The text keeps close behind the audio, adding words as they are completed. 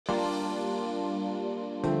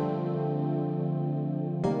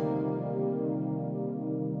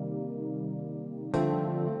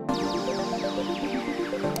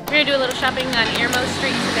gonna do a little shopping on Ermou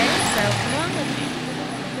Street today, so come on with me.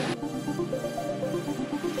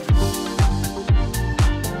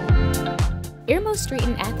 Ermou Street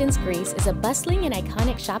in Athens, Greece is a bustling and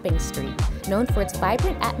iconic shopping street, known for its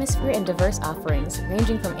vibrant atmosphere and diverse offerings,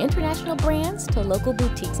 ranging from international brands to local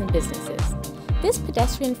boutiques and businesses. This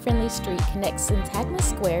pedestrian-friendly street connects Syntagma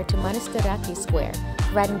Square to Monastiraki Square,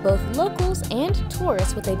 providing both locals and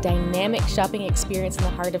tourists with a dynamic shopping experience in the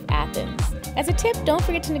heart of Athens. As a tip, don't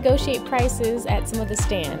forget to negotiate prices at some of the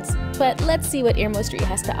stands. But let's see what Ermou Street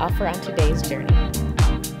has to offer on today's journey.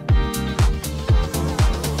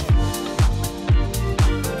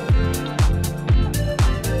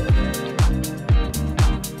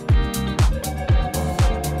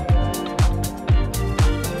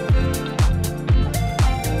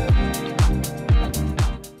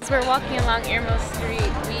 We're walking along Ermou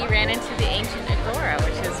Street. We ran into the ancient Agora,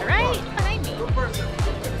 which is right behind me.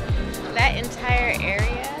 That entire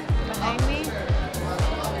area behind me,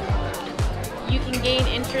 you can gain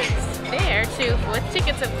entrance there too, with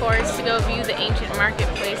tickets of course, to go view the ancient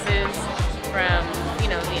marketplaces from, you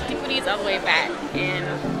know, the antiquities all the way back. And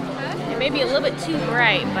it may be a little bit too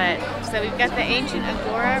bright, but so we've got the ancient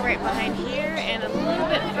Agora right behind here, and a little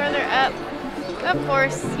bit further up, of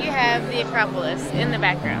course, you have the Acropolis in the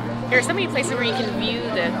background. There are so many places where you can view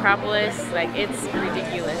the Acropolis, like it's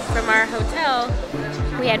ridiculous. From our hotel,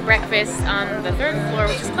 we had breakfast on the 3rd floor,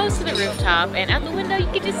 which is close to the rooftop, and out the window you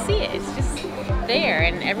can just see it. It's just there,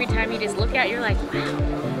 and every time you just look out, you're like, wow,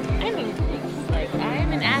 I'm in Greece. Like,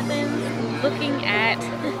 I'm in Athens, looking at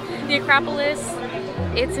the Acropolis.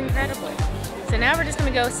 It's incredible. So now we're just gonna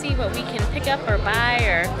go see what we can pick up or buy,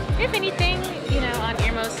 or if anything, you know, on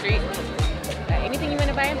Ermou Street. Anything you want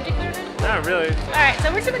to buy in particular? Not really. Alright,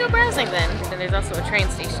 so we're just gonna go browsing then. And there's also a train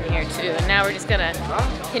station here too. And now we're just gonna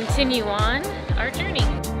continue on our journey.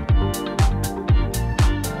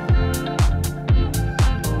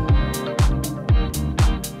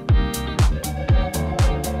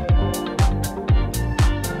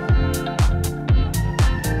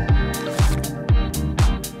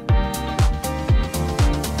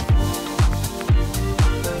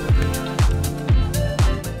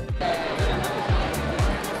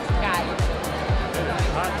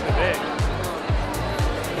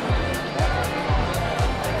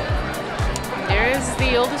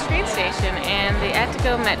 The oldest train station and the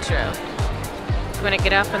Attico Metro. I'm gonna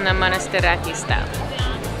get off on the Monastiraki stop.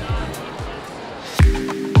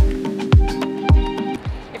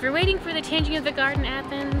 If you're waiting for the changing of the guard in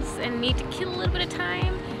Athens and need to kill a little bit of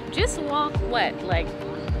time, just walk, what, like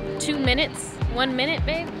 2 minutes? 1 minute,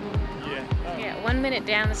 babe? Yeah. Yeah, 1 minute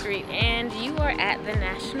down the street and you are at the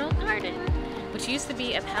National Garden, which used to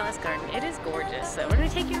be a palace garden. It is gorgeous. So we're gonna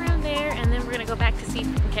take you around there and then we're gonna go back to see if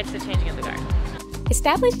we can catch the changing of the guard.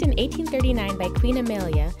 Established in 1839 by Queen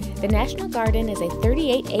Amelia, the National Garden is a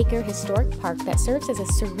 38-acre historic park that serves as a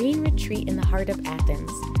serene retreat in the heart of Athens.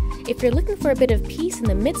 If you're looking for a bit of peace in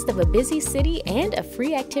the midst of a busy city and a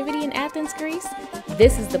free activity in Athens, Greece,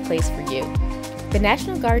 this is the place for you. The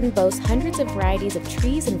National Garden boasts hundreds of varieties of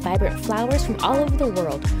trees and vibrant flowers from all over the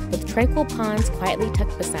world, with tranquil ponds quietly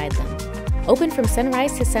tucked beside them. Open from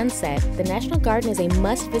sunrise to sunset, the National Garden is a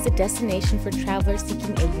must-visit destination for travelers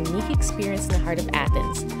seeking a unique experience in the heart of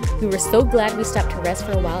Athens. We were so glad we stopped to rest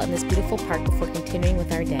for a while in this beautiful park before continuing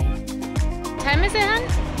with our day. Time is it, hon?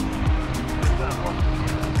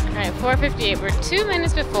 Alright, 4:58. We're 2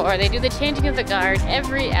 minutes before. They do the changing of the guard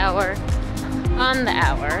every hour on the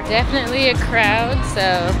hour. Definitely a crowd,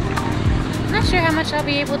 so I'm not sure how much I'll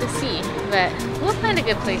be able to see, but we'll find a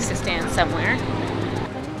good place to stand somewhere.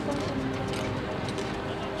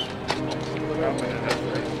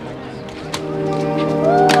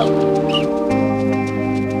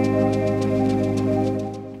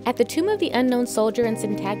 At the Tomb of the Unknown Soldier in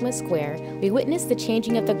Syntagma Square, we witnessed the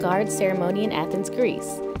changing of the guard ceremony in Athens,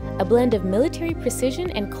 Greece, a blend of military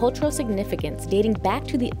precision and cultural significance dating back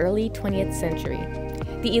to the early 20th century.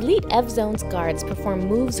 The elite F-Zone's guards perform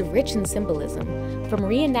moves rich in symbolism, from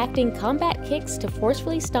reenacting combat kicks to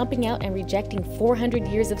forcefully stomping out and rejecting 400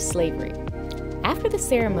 years of slavery. After the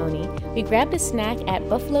ceremony, we grabbed a snack at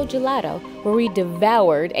Buffalo Gelato, where we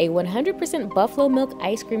devoured a 100% buffalo milk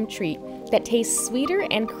ice cream treat that tastes sweeter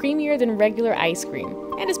and creamier than regular ice cream,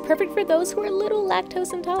 and is perfect for those who are a little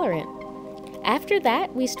lactose intolerant. After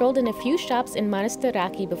that, we strolled in a few shops in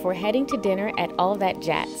Monastiraki before heading to dinner at All That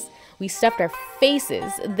Jazz. We stuffed our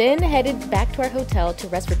faces, then headed back to our hotel to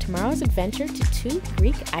rest for tomorrow's adventure to 2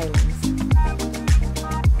 Greek islands.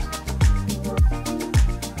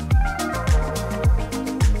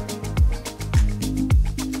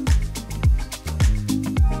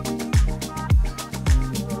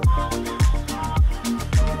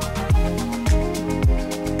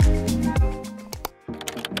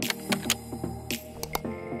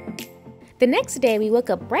 The next day, we woke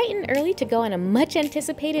up bright and early to go on a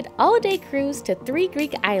much-anticipated all-day cruise to 3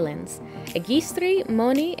 Greek islands, Agistri,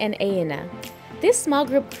 Moni, and Aegina. This small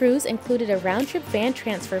group cruise included a round-trip van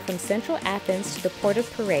transfer from central Athens to the port of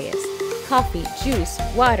Terrace. Coffee, juice,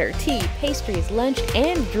 water, tea, pastries, lunch,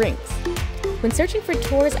 and drinks. When searching for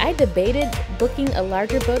tours, I debated booking a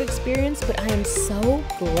larger boat experience, but I am so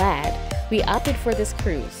glad we opted for this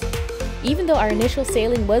cruise. Even though our initial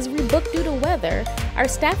sailing was rebooked due to weather, our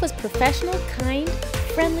staff was professional, kind,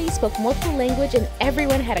 friendly, spoke multiple languages, and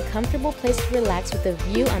everyone had a comfortable place to relax with a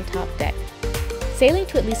view on top deck. Sailing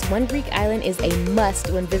to at least one Greek island is a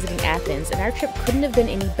must when visiting Athens, and our trip couldn't have been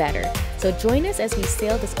any better. So join us as we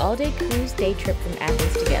sail this all-day cruise day trip from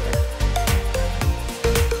Athens together.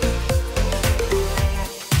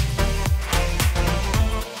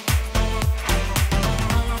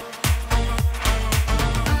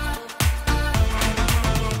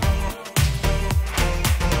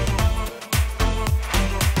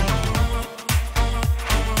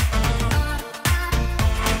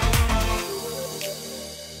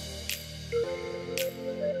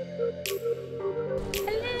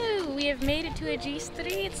 We have made it to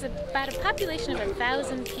Agistri. It's about a population of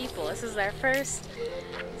 1,000 people. This is our first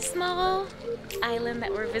small island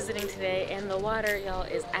that we're visiting today, and the water, y'all,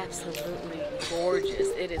 is absolutely gorgeous.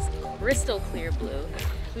 It is crystal clear blue.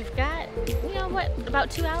 We've got, you know what,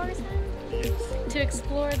 about 2 hours to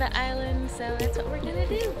explore the island, so that's what we're gonna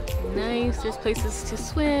do. Nice, there's places to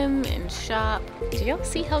swim and shop. Do y'all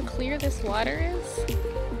see how clear this water is?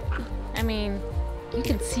 I mean, you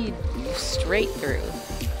can see straight through.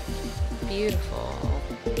 Beautiful.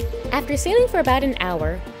 After sailing for about an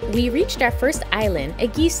hour, we reached our first island,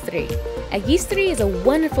 Agistri. Agistri is a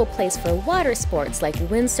wonderful place for water sports like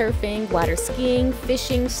windsurfing, water skiing,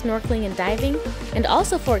 fishing, snorkeling, and diving, and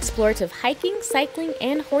also for explorative hiking, cycling,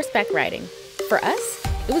 and horseback riding. For us,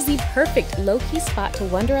 it was the perfect low-key spot to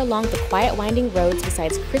wander along the quiet winding roads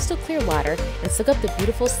beside crystal clear water and soak up the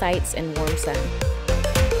beautiful sights and warm sun.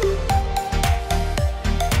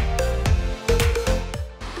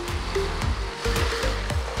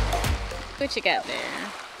 What you got there?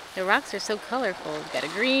 The rocks are so colorful. We've got a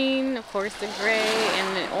green, of course the gray,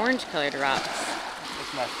 and the orange colored rocks.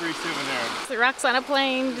 That's my free souvenir. The rocks on a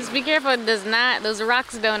plane. Just be careful, it does not, those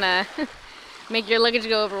rocks don't make your luggage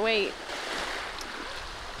go overweight.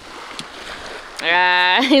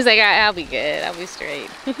 He's like, I'll be good, I'll be straight.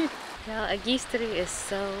 Now, Agistri is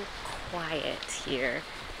so quiet here.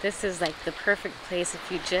 This is like the perfect place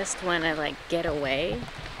if you just want to like get away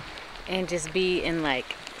and just be in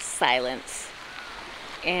like silence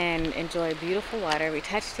and enjoy beautiful water. We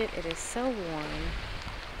touched it, it is so warm.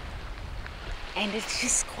 And it's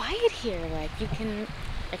just quiet here. Like you can,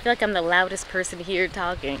 I feel like I'm the loudest person here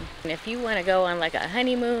talking. And if you want to go on like a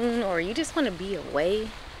honeymoon or you just want to be away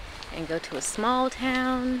and go to a small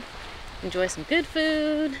town, enjoy some good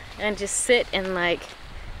food, and just sit and like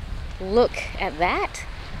look at that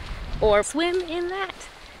or swim in that,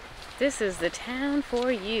 this is the town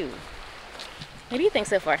for you. What do you think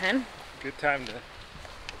so far, hon? Good time to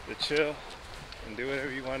chill and do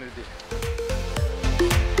whatever you want to do.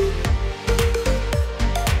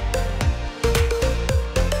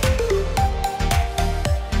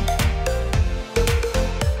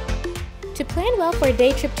 To plan well for a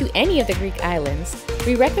day trip to any of the Greek islands,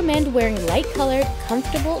 we recommend wearing light-colored,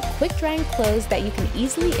 comfortable, quick-drying clothes that you can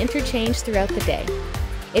easily interchange throughout the day.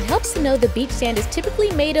 It helps to know the beach sand is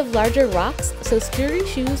typically made of larger rocks, so sturdy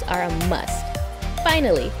shoes are a must.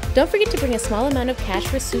 Finally, don't forget to bring a small amount of cash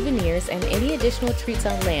for souvenirs and any additional treats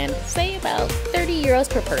on land, say about 30 euros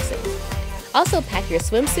per person. Also pack your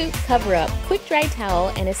swimsuit, cover-up, quick-dry towel,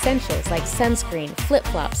 and essentials like sunscreen,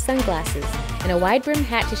 flip-flops, sunglasses, and a wide-brimmed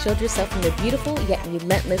hat to shield yourself from the beautiful yet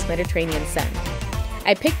relentless Mediterranean sun.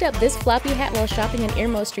 I picked up this floppy hat while shopping on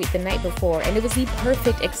Ermou Street the night before, and it was the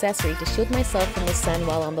perfect accessory to shield myself from the sun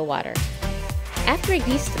while on the water. After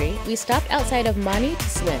Agistri, we stopped outside of Moni to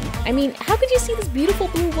swim. I mean, how could you see this beautiful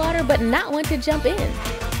blue water but not want to jump in?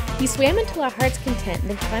 We swam until our heart's content,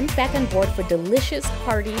 then climbed back on board for delicious,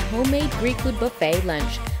 hearty, homemade Greek food buffet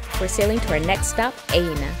lunch before sailing to our next stop,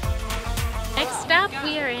 Aegina. Next stop,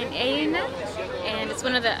 we are in Aegina, and it's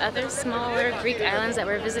one of the other smaller Greek islands that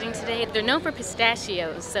we're visiting today. They're known for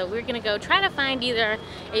pistachios, so we're gonna go try to find either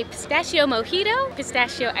a pistachio mojito,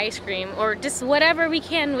 pistachio ice cream, or just whatever we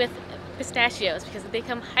can with pistachios because they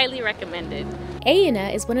come highly recommended.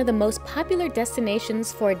 Aegina is one of the most popular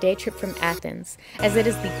destinations for a day trip from Athens, as it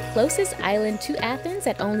is the closest island to Athens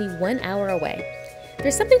at only 1 hour away.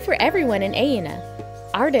 There's something for everyone in Aegina.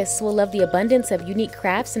 Artists will love the abundance of unique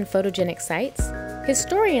crafts and photogenic sites.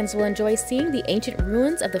 Historians will enjoy seeing the ancient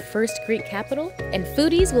ruins of the first Greek capital, and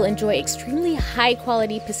foodies will enjoy extremely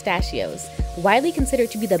high-quality pistachios, widely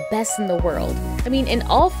considered to be the best in the world. I mean, in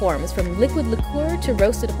all forms, from liquid liqueur to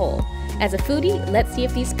roasted whole. As a foodie, let's see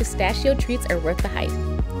if these pistachio treats are worth the hype.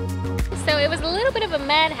 So it was a little bit of a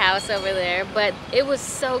madhouse over there, but it was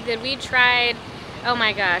so good. We tried, oh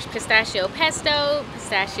my gosh, pistachio pesto,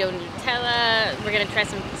 pistachio Nutella. We're gonna try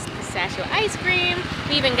some pistachio ice cream.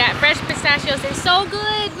 We even got fresh pistachios. They're so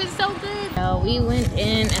good. It was so good. So we went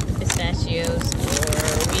in at the pistachio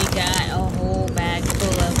store. We got a whole bag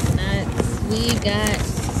full of nuts. We got,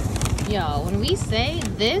 y'all, when we say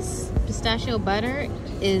this pistachio butter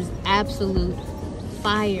is absolute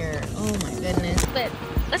fire. Oh my goodness. But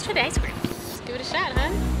let's try the ice cream. Let's give it a shot,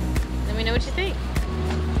 huh? Let me know what you think.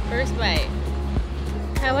 First bite.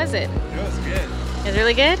 How was it? It was good. It was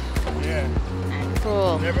really good? Yeah.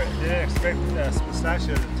 Cool. Didn't expect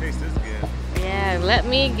pistachio to taste this good. Yeah, let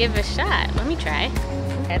me give it a shot. Let me try.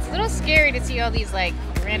 It's a little scary to see all these like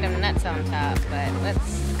random nuts on top, but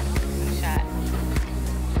let's give it a shot.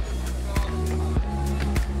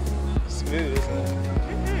 Smooth, isn't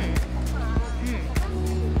it?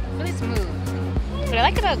 Really smooth. What I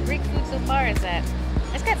like about Greek food so far is that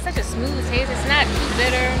it's got such a smooth taste. It's not too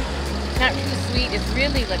bitter, not too sweet. It's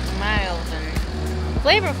really like mild and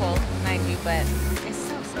flavorful, mind you, but it's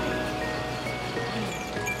so sweet.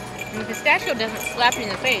 And the pistachio doesn't slap you in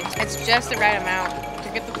the face. It's just the right amount to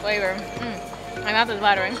get the flavor. My mouth is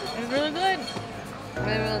watering. It's really good.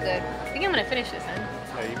 Really, really good. I think I'm gonna finish this, huh?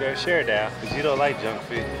 Yeah, you better share it now, because you don't like junk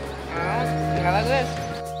food. I like this.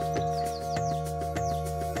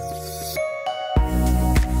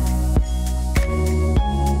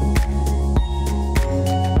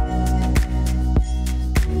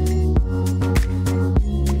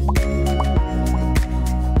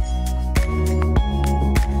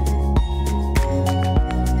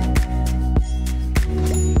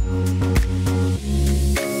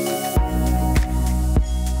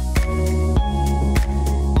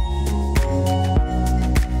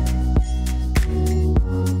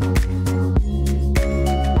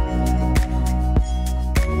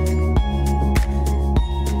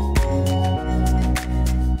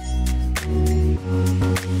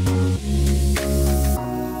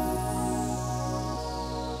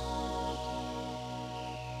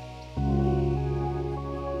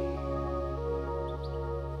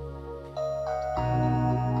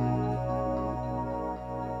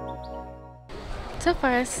 So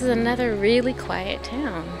far, this is another really quiet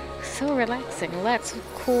town. So relaxing. Lots of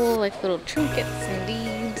cool, like little trinkets and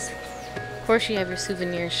beads. Of course, you have your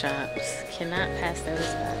souvenir shops. Cannot pass those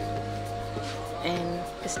up. And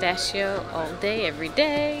pistachio all day, every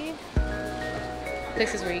day.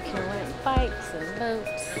 Places where you can rent bikes and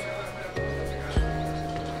boats.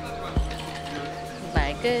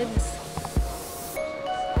 Buy goods.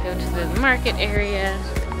 Go to the market area.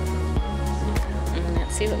 And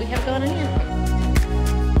let's see what we have going on here.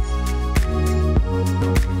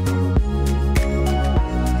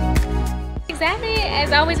 Exactly.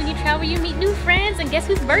 As always, when you travel, you meet new friends, and guess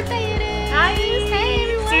whose birthday it is? Hi! Hey,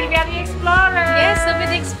 everyone! Sylvia the Explorer! Yes, Sylvia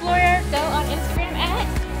the Explorer. Go on Instagram at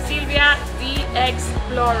Sylvia the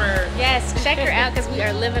Explorer. yes, check her out because we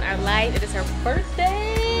are living our life. It is her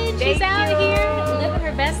birthday. She's Thank out you. here living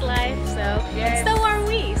her best life. So, Yes. and so are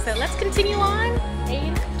we. So let's continue on,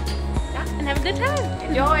 Aegina, and have a good time.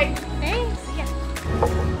 Enjoy! Thanks. See ya.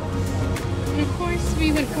 And of course,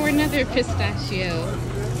 we went for another pistachio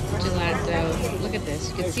gelato. Look at this.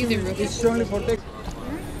 You can see the roof.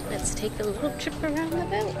 Let's take a little trip around the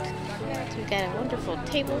boat. We've got a wonderful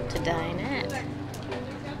table to dine at.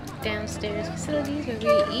 Downstairs facilities where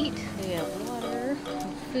we eat. We have water,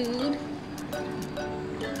 food,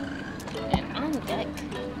 and on deck,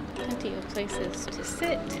 plenty of places to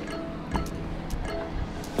sit.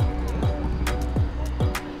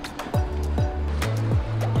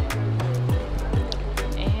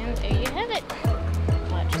 And there you have it.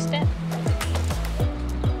 Watch your step.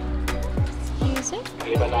 Excuse it.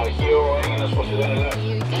 Here we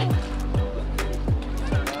go.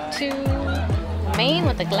 To Maine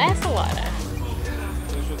with a glass of water.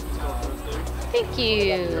 Thank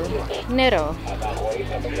you. Nero.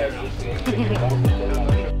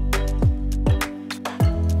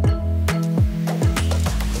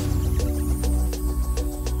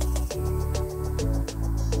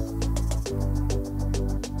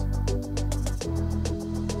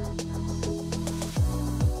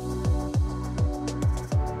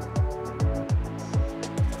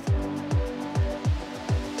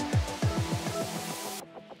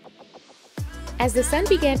 As the sun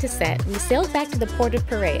began to set, we sailed back to the port of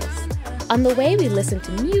Terrace. On the way, we listened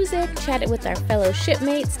to music, chatted with our fellow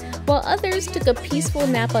shipmates, while others took a peaceful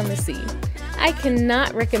nap on the sea. I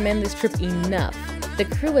cannot recommend this trip enough. The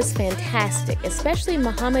crew was fantastic, especially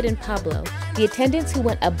Mohammed and Pablo, the attendants who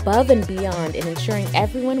went above and beyond in ensuring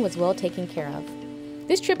everyone was well taken care of.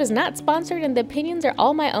 This trip is not sponsored and the opinions are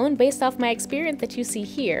all my own based off my experience that you see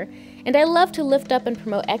here, and I love to lift up and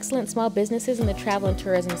promote excellent small businesses in the travel and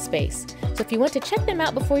tourism space. So if you want to check them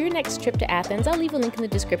out before your next trip to Athens, I'll leave a link in the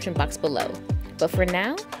description box below. But for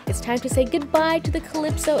now, it's time to say goodbye to the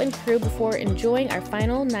Calypso and crew before enjoying our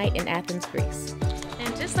final night in Athens, Greece.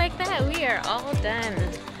 And just like that, we are all done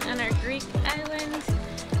on our Greek island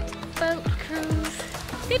boat cruise.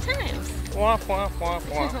 Good times. Wah, wah, wah,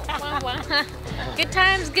 wah. Wah, wah. Good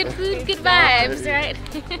times, good food, good vibes, right?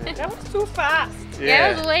 That was too fast.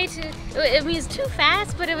 Yeah, it was way too, I mean, it's too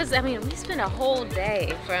fast, but it was, I mean, we spent a whole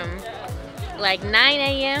day from like 9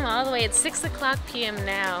 a.m. all the way at 6 o'clock p.m.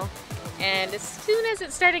 now. And as soon as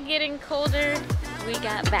it started getting colder, we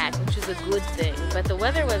got back, which was a good thing. But the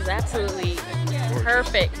weather was absolutely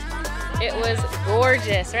perfect. It was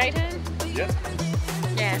gorgeous, right, hon? Yep.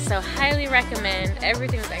 Yeah, so highly recommend.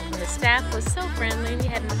 Everything was excellent. The staff was so friendly. We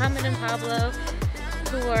had Mohammed and Pablo,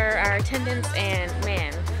 who were our attendants, and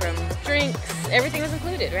man, from drinks, everything was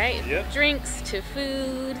included, right? Yep. Drinks to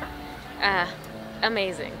food.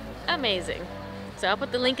 Amazing. Amazing. So I'll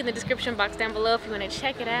put the link in the description box down below if you want to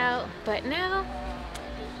check it out. But now,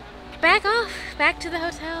 back to the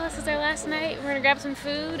hotel. This is our last night. We're gonna grab some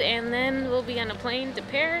food and then we'll be on a plane to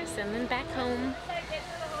Paris and then back home.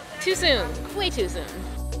 Too soon, way too soon.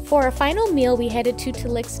 For our final meal, we headed to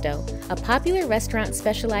Telixto, a popular restaurant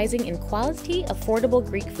specializing in quality, affordable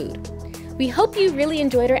Greek food. We hope you really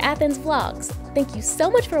enjoyed our Athens vlogs. Thank you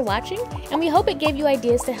so much for watching, and we hope it gave you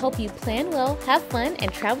ideas to help you plan well, have fun,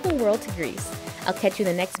 and travel the world to Greece. I'll catch you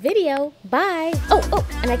in the next video. Bye! Oh,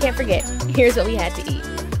 and I can't forget, here's what we had to eat.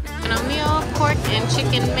 A meal, pork and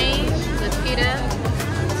chicken main with pita,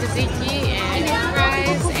 tzatziki, and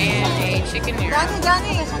fries, and a chicken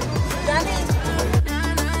noodle.